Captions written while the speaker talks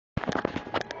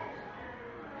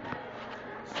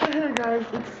Hey guys,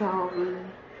 it's Salvi.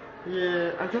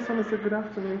 Yeah, I just want to say good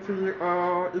afternoon to you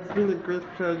all. It's been a great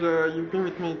pleasure. You've been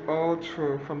with me all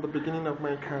through from the beginning of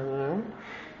my career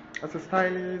as a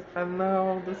stylist, and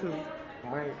now this is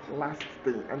my last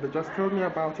day. And they just told me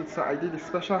about it, so I did a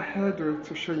special hairdo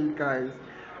to show you guys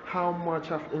how much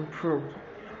I've improved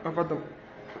over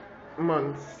the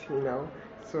months.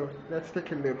 So let's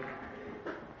take a look.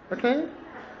 Okay,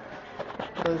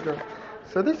 let's go.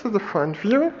 So this is the front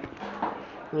view.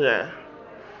 Yeah.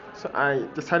 So I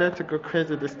decided to go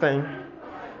crazy this time.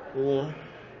 Yeah.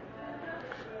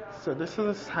 So this is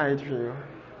a side view.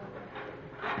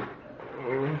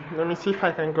 Let me see if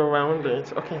I can go around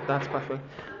it. Okay, that's perfect.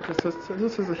 So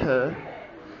this is the hair.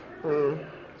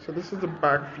 So this is the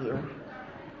back view.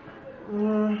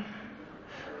 Mm,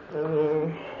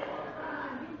 and,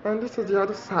 and this is the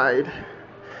other side.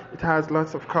 It has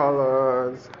lots of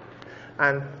colors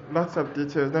and lots of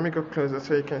details. Let me go closer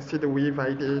so you can see the weave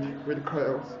I did with the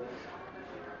curls.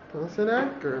 Can you see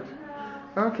that? Good.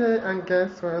 Okay, and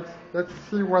guess what? Let's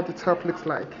see what the top looks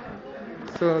like.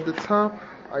 So the top,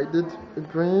 I did a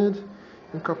braid,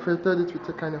 incorporated it with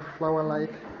a kind of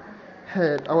flower-like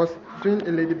head. I was doing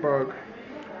a ladybug,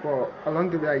 but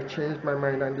along the way I changed my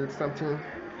mind and did something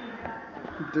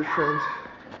different.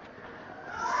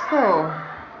 So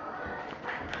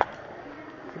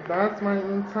that's my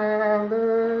entire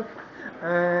look.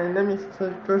 And let me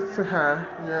take this to her.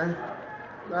 Yeah,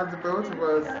 that's both of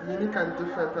us, unique and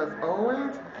different as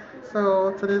always.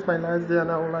 So today's my last day,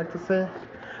 and I would like to say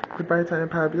goodbye to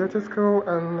Empire Beauty School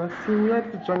and see where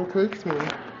the journey takes me.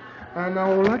 And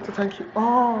I would like to thank you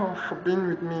all for being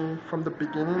with me from the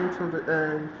beginning to the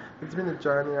end. It's been a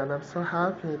journey, and I'm so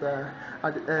happy that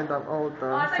at the end I'm all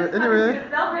done. So anyway,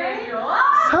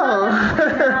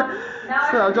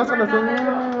 so I just want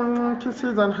to say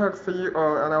kisses and hugs to you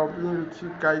all, and I'll be with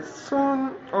you guys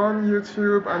soon on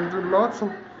YouTube and do lots of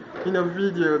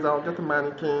videos. I'll get a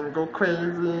mannequin, go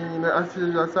crazy, as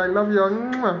usual. So I love you all.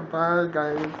 Bye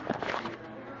guys.